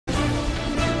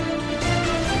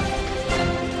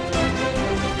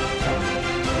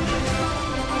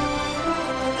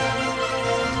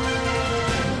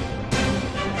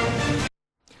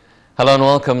Hello and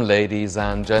welcome, ladies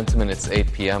and gentlemen. It's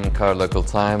 8 p.m. Cairo local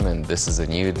time, and this is a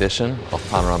new edition of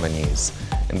Panorama News.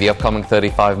 In the upcoming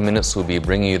 35 minutes, we'll be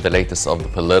bringing you the latest of the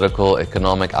political,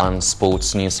 economic, and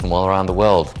sports news from all around the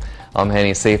world. I'm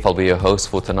Hani Saif. I'll be your host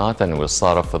for tonight, and we'll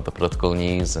start off with the political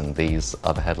news, and these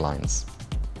are the headlines.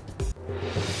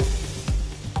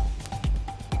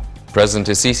 President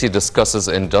Sisi discusses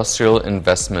industrial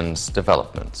investments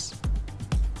developments.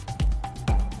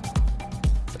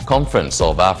 Conference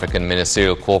of African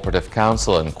Ministerial Cooperative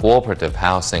Council and Cooperative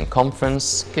Housing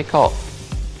Conference kick off.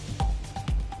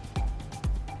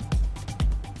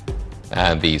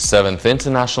 And the 7th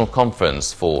International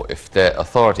Conference for IFTE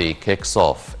Authority kicks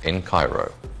off in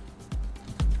Cairo.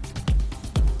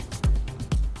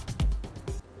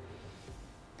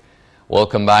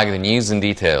 Welcome back. The news in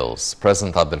details.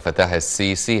 President Abdel Fattah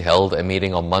al-Sisi held a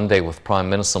meeting on Monday with Prime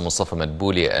Minister Mustafa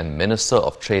Madbouli and Minister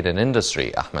of Trade and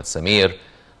Industry Ahmed Samir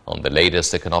on the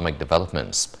latest economic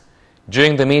developments.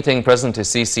 During the meeting, President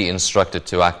Sisi instructed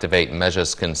to activate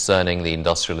measures concerning the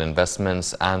industrial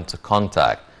investments and to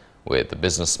contact with the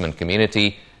businessman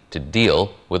community to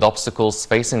deal with obstacles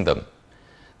facing them.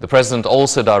 The President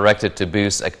also directed to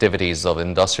boost activities of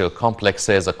industrial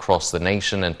complexes across the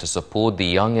nation and to support the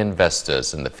young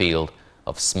investors in the field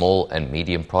of small and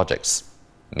medium projects.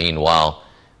 Meanwhile,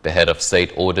 the head of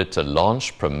state ordered to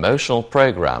launch promotional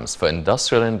programs for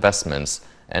industrial investments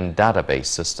and database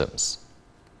systems.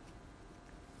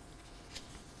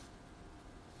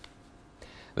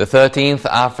 The 13th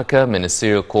Africa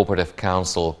Ministerial Cooperative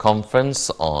Council Conference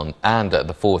and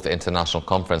the 4th International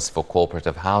Conference for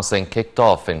Cooperative Housing kicked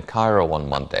off in Cairo on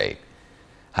Monday.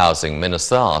 Housing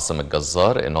Minister Asim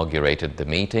Al-Gazzar inaugurated the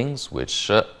meetings, which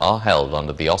are held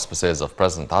under the auspices of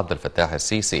President Abdel Fattah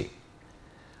al-Sisi.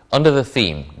 Under the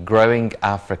theme, Growing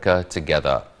Africa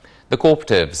Together, the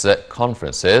cooperatives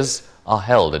conferences are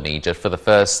held in Egypt for the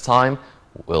first time,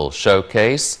 will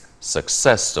showcase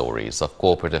success stories of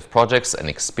cooperative projects and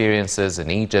experiences in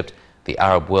Egypt, the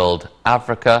Arab world,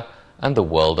 Africa, and the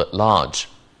world at large.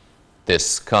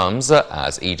 This comes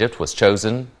as Egypt was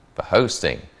chosen for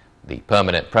hosting the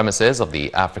permanent premises of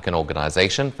the African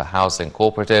Organization for Housing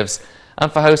Cooperatives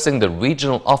and for hosting the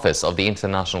regional office of the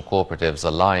International Cooperatives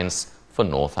Alliance for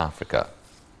North Africa.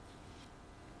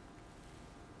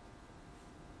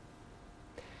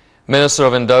 Minister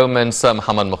of Endowments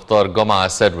Mohamed Mukhtar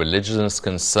Goma said religion is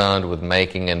concerned with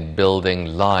making and building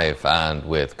life and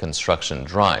with construction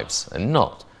drives, and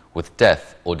not with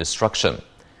death or destruction.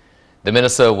 The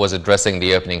minister was addressing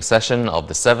the opening session of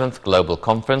the 7th Global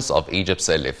Conference of Egypt's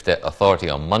IFTE Authority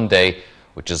on Monday,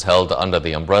 which is held under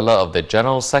the umbrella of the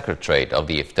General Secretariat of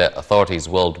the IFTE Authorities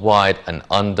worldwide and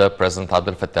under President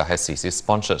Abdel Fattah al-Sisi's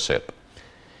sponsorship.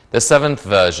 The 7th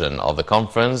version of the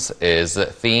conference is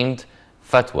themed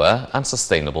Fatwa and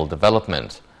Sustainable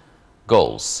Development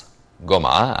Goals.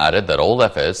 Goma added that all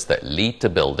efforts that lead to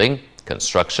building,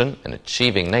 construction, and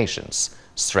achieving nations'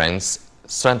 strengths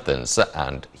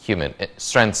and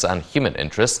human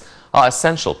interests are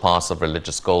essential parts of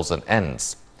religious goals and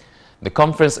ends. The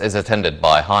conference is attended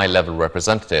by high-level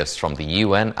representatives from the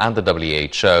UN and the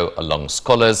WHO, along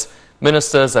scholars,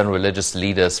 ministers, and religious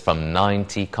leaders from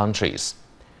 90 countries.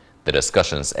 The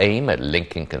discussions aim at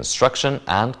linking construction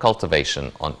and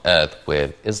cultivation on earth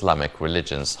with Islamic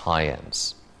religion's high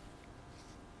ends.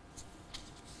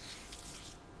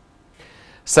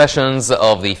 Sessions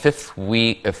of the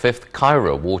fifth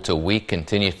Cairo Water Week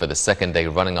continued for the second day,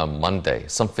 running on Monday.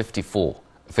 Some 54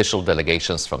 official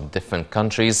delegations from different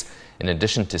countries, in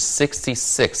addition to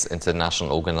 66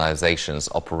 international organizations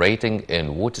operating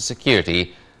in water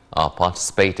security, are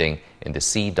participating in the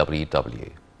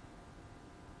CWW.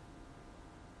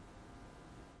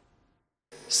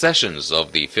 Sessions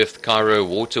of the 5th Cairo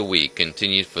Water Week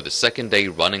continued for the second day,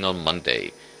 running on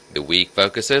Monday. The week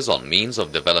focuses on means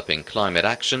of developing climate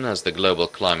action as the global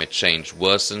climate change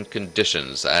worsened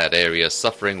conditions at areas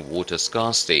suffering water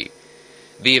scarcity.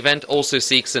 The event also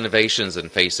seeks innovations in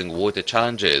facing water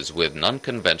challenges with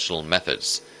non-conventional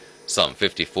methods. Some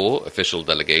 54 official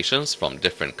delegations from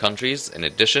different countries, in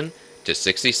addition to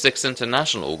 66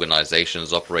 international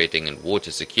organizations operating in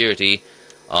water security,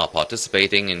 are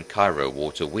participating in Cairo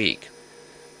Water Week.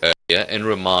 Earlier, in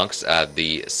remarks at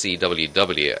the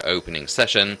CWW opening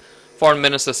session, Foreign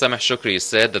Minister Sameh Shukri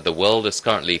said that the world is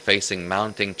currently facing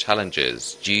mounting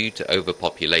challenges due to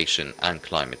overpopulation and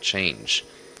climate change.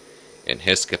 In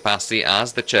his capacity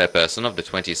as the chairperson of the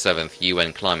 27th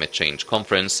UN Climate Change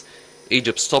Conference,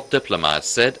 Egypt's top diplomat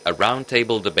said a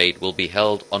roundtable debate will be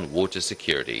held on water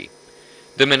security.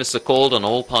 The minister called on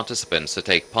all participants to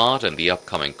take part in the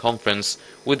upcoming conference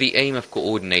with the aim of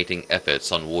coordinating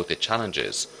efforts on water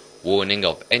challenges, warning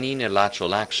of any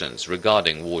unilateral actions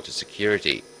regarding water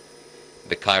security.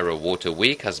 The Cairo Water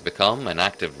Week has become an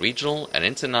active regional and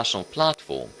international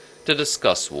platform to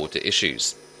discuss water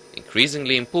issues,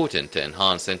 increasingly important to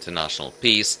enhance international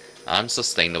peace and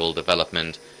sustainable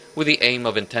development, with the aim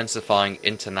of intensifying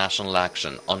international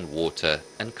action on water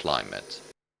and climate.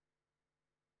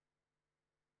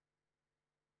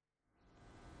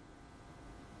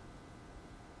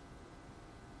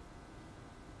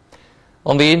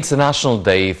 On the International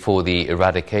Day for the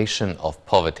Eradication of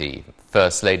Poverty,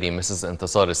 First Lady Mrs.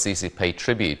 Intisar Sisi paid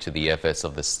tribute to the efforts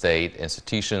of the state,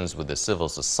 institutions with the civil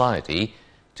society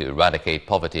to eradicate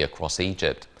poverty across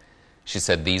Egypt. She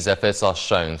said these efforts are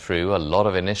shown through a lot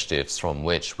of initiatives from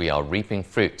which we are reaping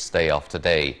fruits day after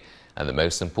day, and the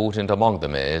most important among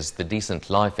them is the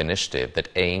Decent Life initiative that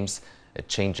aims at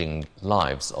changing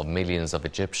lives of millions of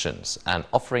Egyptians and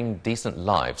offering decent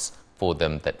lives for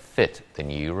them that fit the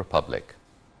new republic.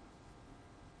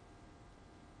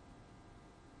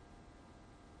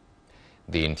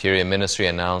 The Interior Ministry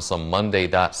announced on Monday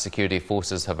that security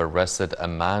forces have arrested a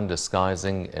man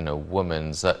disguising in a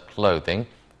woman's clothing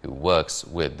who works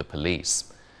with the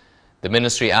police. The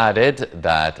ministry added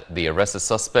that the arrested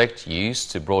suspect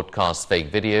used to broadcast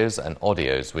fake videos and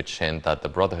audios which hint that the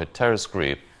Brotherhood terrorist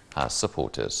group has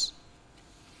supporters.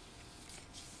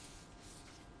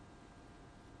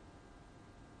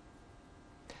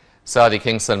 Saudi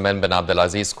King Salman bin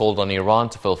Abdulaziz called on Iran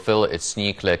to fulfill its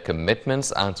nuclear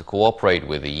commitments and to cooperate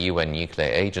with the UN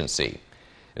Nuclear Agency.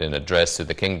 In an address to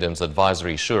the kingdom's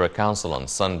Advisory Shura Council on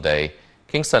Sunday,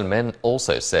 King Salman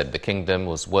also said the kingdom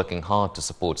was working hard to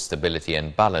support stability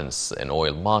and balance in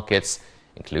oil markets,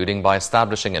 including by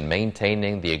establishing and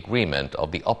maintaining the agreement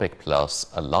of the OPEC Plus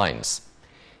alliance.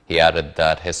 He added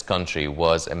that his country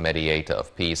was a mediator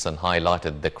of peace and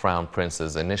highlighted the Crown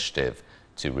Prince's initiative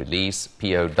to release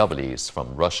POWs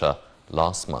from Russia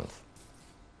last month.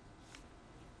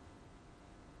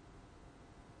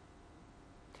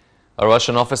 A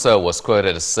Russian officer was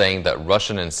quoted as saying that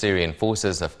Russian and Syrian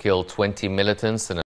forces have killed 20 militants in